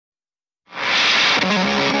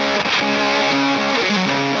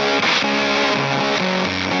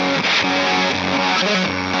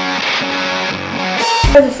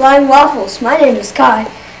The Flying Waffles. My name is Kai,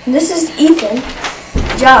 and this is Ethan,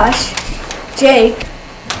 Josh, Jake,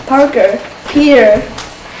 Parker, Peter,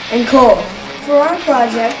 and Cole. For our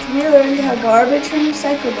project, we learned how garbage and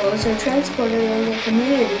recyclables are transported in the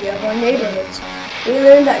community of our neighborhoods. We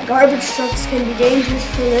learned that garbage trucks can be dangerous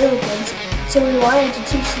for little kids, so we wanted to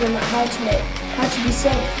teach them how to be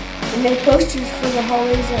safe. We made posters for the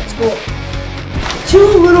hallways at school.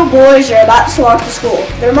 Two little boys are about to walk to school.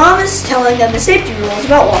 Their mom is telling them the safety rules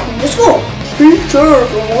about walking to school. Be sure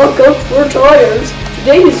to walk up 4 tires.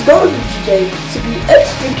 Today is garbage day, so be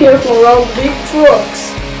extra careful around the big trucks.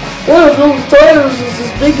 One of those tires is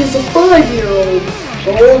as big as a 5-year-old.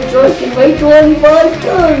 The whole truck can weigh 25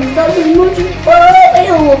 tons. That's as much as 5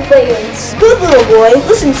 elephants. Good little boy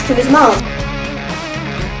listens to his mom.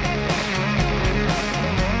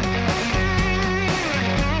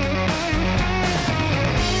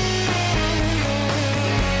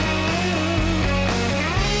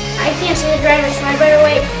 I can't see the driver, so I better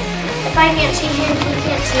wait. If I can't see him, he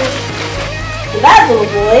can't see. That little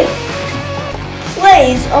boy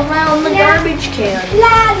plays around the garbage can.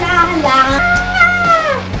 La la la.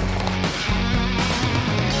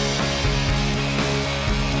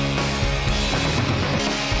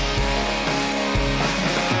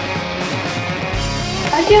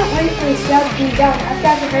 I can't wait for this job to be done. I've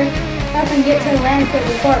got to hurry up and get to the landfill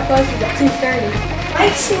before it closes at 2:30.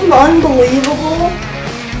 Might seem unbelievable,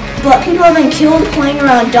 but people have been killed playing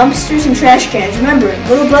around dumpsters and trash cans. Remember,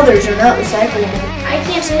 little brothers are not recyclable. I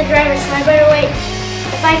can't see the driver, so I better wait.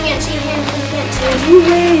 If I can't see him, he can't see. If you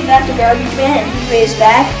wave at the garbage man and he waves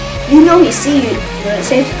back, you know he sees you when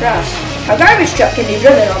it's safe to cross. A garbage truck can be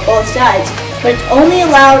driven on both sides, but it's only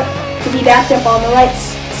allowed to be backed up on the right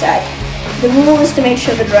side. The rule is to make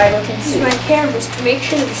sure the driver can see. My cameras to make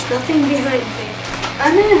sure there's nothing behind me.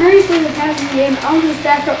 I'm in a hurry for the passing game. I'll just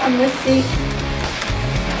back up on this seat.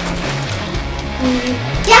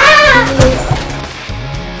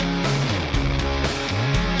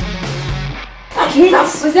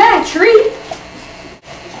 Kids, Was that a tree?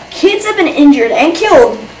 kids have been injured and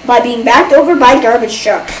killed by being backed over by garbage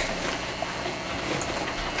trucks.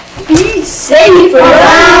 Be safe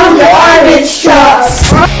around garbage trucks.